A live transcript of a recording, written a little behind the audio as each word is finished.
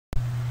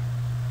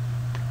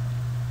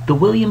The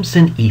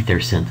Williamson ether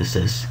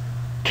synthesis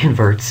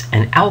converts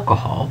an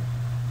alcohol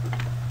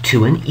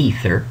to an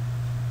ether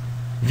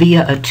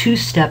via a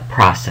two-step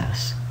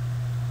process.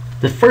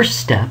 The first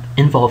step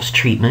involves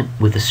treatment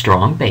with a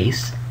strong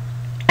base,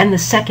 and the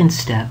second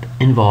step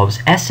involves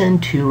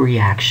SN2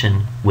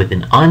 reaction with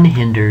an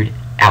unhindered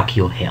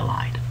alkyl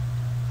halide.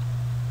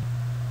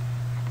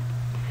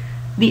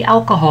 The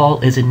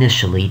alcohol is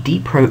initially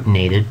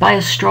deprotonated by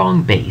a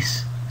strong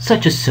base,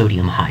 such as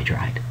sodium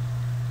hydride.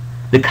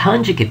 The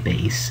conjugate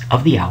base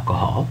of the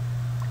alcohol,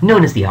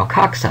 known as the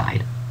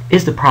alkoxide,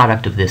 is the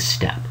product of this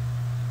step.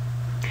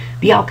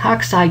 The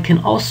alkoxide can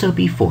also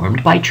be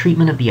formed by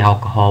treatment of the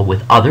alcohol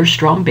with other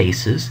strong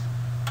bases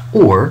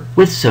or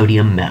with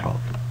sodium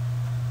metal.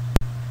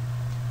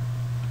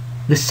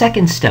 The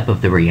second step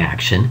of the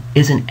reaction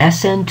is an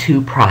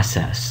SN2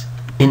 process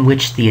in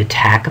which the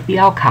attack of the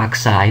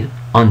alkoxide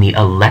on the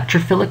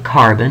electrophilic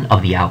carbon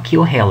of the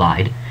alkyl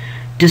halide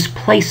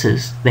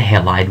displaces the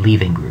halide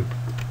leaving group.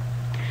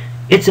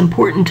 It's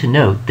important to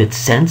note that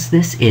since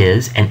this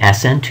is an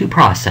SN2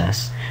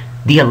 process,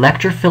 the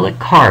electrophilic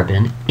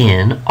carbon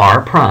in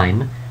R'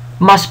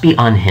 must be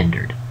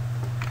unhindered.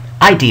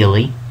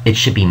 Ideally, it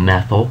should be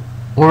methyl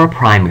or a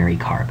primary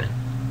carbon.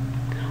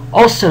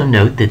 Also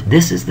note that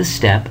this is the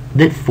step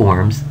that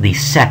forms the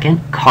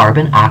second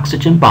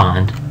carbon-oxygen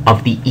bond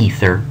of the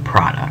ether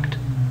product.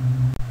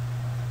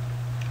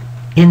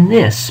 In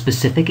this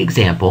specific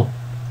example,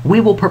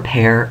 we will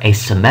prepare a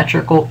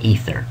symmetrical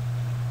ether,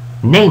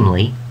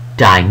 namely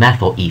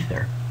dimethyl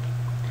ether.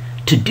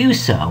 To do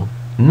so,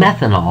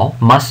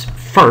 methanol must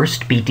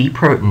first be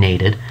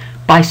deprotonated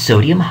by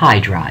sodium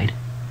hydride,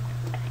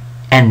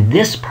 and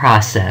this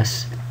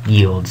process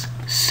yields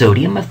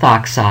sodium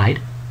methoxide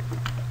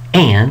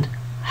and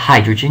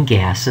hydrogen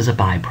gas as a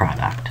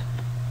byproduct.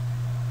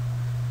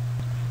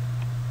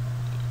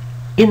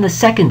 In the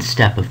second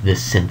step of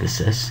this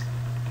synthesis,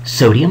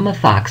 sodium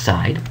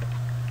methoxide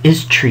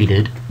is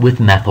treated with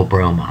methyl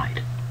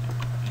bromide.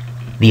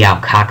 The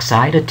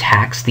alkoxide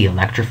attacks the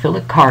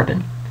electrophilic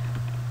carbon,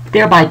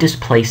 thereby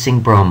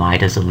displacing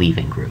bromide as a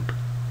leaving group.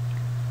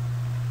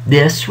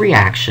 This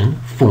reaction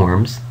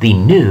forms the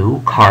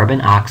new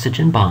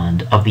carbon-oxygen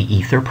bond of the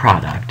ether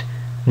product,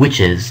 which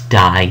is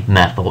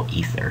dimethyl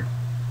ether.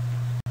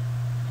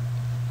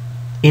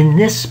 In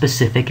this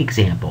specific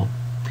example,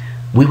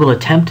 we will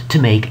attempt to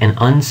make an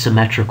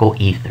unsymmetrical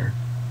ether,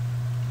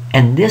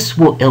 and this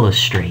will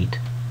illustrate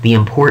the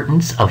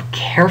importance of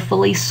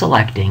carefully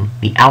selecting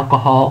the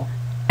alcohol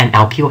and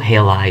alkyl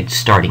halide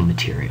starting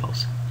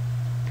materials.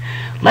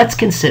 Let's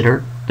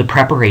consider the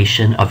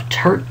preparation of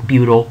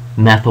tert-butyl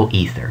methyl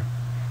ether,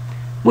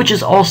 which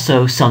is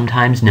also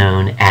sometimes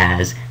known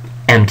as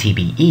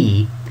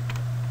MTBE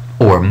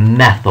or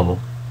methyl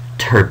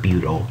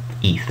tert-butyl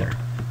ether.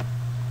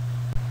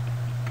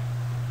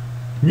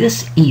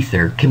 This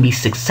ether can be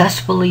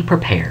successfully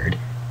prepared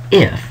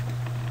if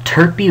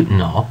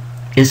tert-butanol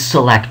is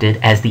selected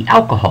as the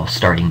alcohol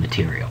starting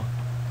material.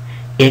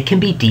 It can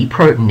be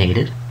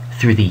deprotonated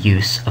through the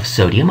use of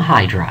sodium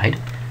hydride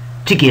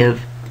to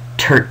give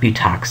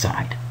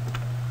tert-butoxide.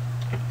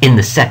 In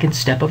the second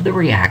step of the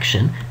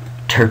reaction,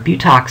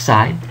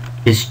 tert-butoxide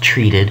is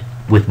treated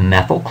with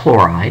methyl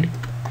chloride,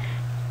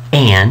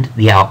 and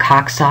the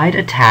alkoxide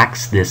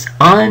attacks this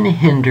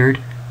unhindered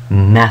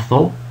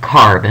methyl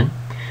carbon,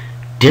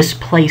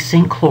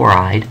 displacing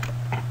chloride,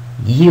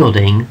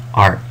 yielding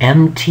our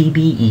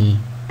MTBE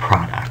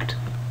product.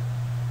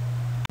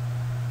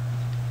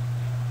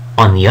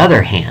 On the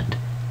other hand,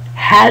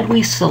 had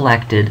we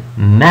selected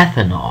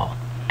methanol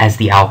as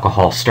the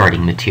alcohol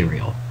starting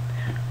material,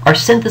 our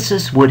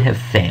synthesis would have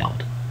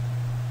failed.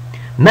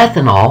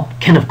 Methanol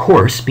can of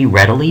course be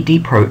readily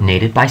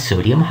deprotonated by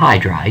sodium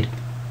hydride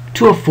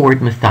to afford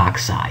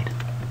methoxide.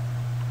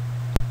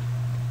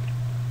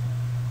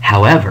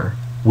 However,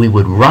 we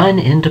would run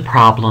into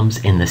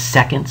problems in the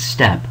second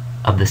step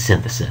of the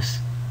synthesis.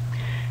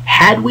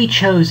 Had we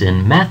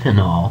chosen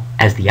methanol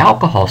as the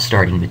alcohol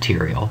starting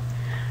material,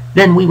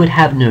 then we would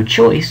have no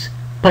choice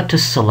but to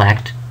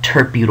select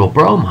tert-butyl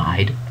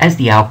bromide as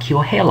the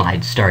alkyl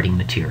halide starting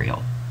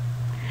material.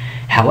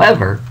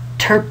 However,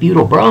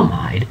 tert-butyl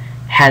bromide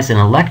has an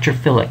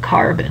electrophilic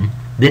carbon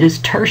that is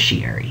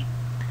tertiary,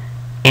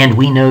 and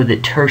we know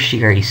that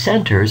tertiary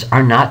centers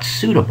are not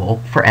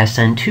suitable for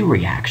SN2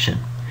 reaction.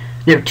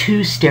 They're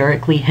too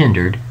sterically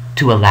hindered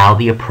to allow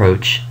the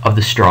approach of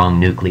the strong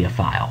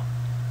nucleophile.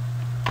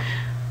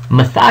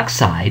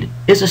 Methoxide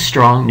is a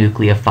strong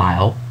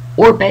nucleophile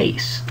or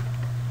base.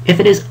 If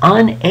it is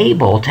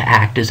unable to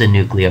act as a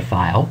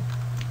nucleophile,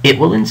 it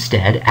will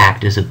instead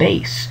act as a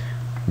base,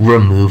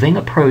 removing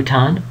a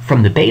proton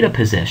from the beta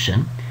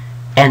position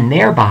and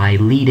thereby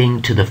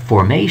leading to the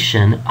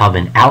formation of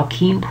an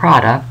alkene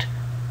product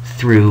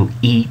through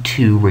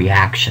E2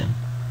 reaction.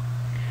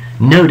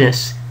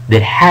 Notice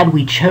that had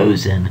we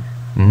chosen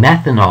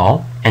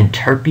methanol and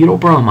tert-butyl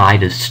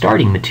bromide as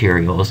starting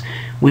materials,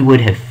 we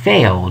would have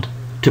failed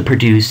to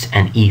produce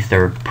an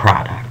ether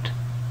product.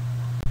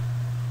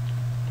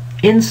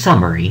 In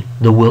summary,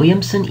 the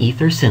Williamson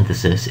ether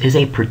synthesis is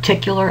a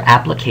particular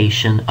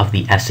application of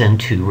the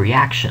SN2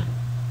 reaction.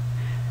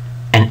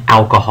 An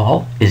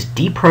alcohol is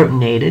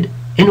deprotonated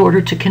in order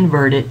to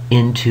convert it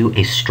into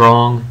a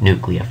strong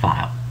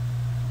nucleophile.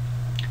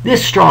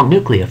 This strong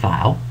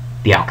nucleophile,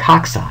 the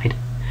alkoxide,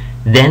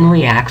 then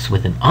reacts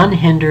with an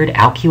unhindered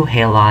alkyl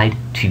halide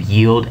to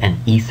yield an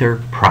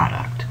ether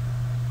product.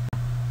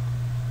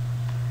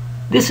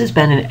 This has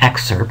been an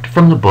excerpt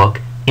from the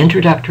book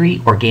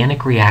Introductory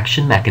Organic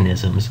Reaction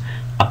Mechanisms,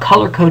 a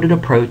color-coded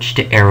approach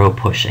to arrow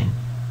pushing.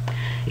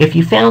 If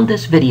you found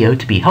this video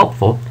to be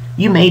helpful,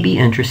 you may be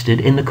interested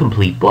in the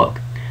complete book,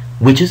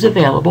 which is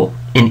available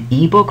in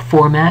ebook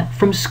format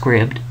from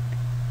Scribd,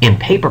 in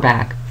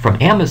paperback from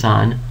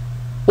Amazon,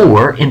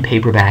 or in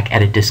paperback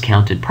at a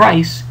discounted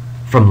price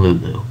from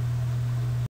Lulu.